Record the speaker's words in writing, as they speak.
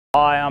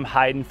Hi, I'm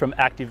Hayden from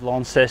Active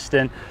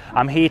Launceston.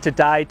 I'm here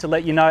today to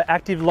let you know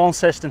Active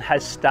Launceston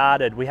has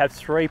started. We have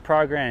 3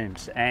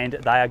 programs and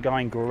they are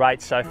going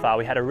great so far.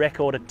 We had a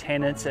record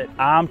attendance at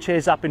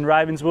Armchairs up in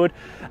Ravenswood,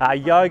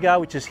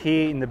 yoga, which is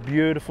here in the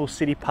beautiful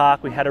City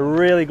Park. We had a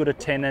really good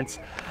attendance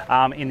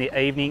in the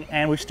evening,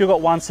 and we've still got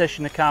one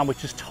session to come,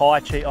 which is Tai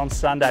Chi on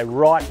Sunday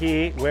right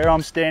here where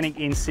I'm standing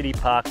in City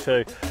Park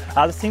too.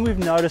 The thing we've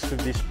noticed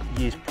with this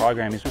year's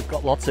program is we've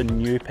got lots of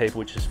new people,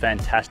 which is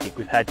fantastic.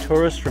 We've had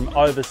tourists from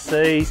overseas,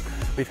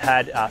 we've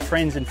had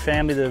friends and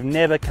family that have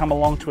never come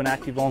along to an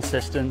Active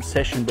Launceston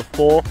session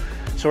before.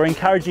 So we're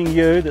encouraging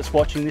you that's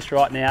watching this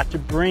right now to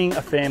bring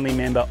a family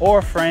member or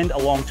a friend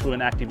along to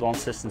an Active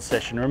Launceston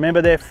session.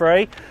 Remember, they're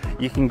free.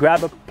 You can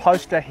grab a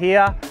poster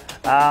here.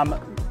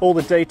 All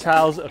the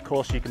details, of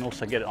course, you can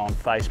also get it on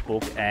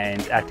Facebook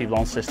and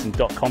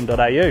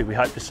activelaunceston.com.au. We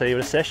hope to see you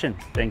at a session.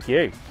 Thank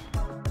you.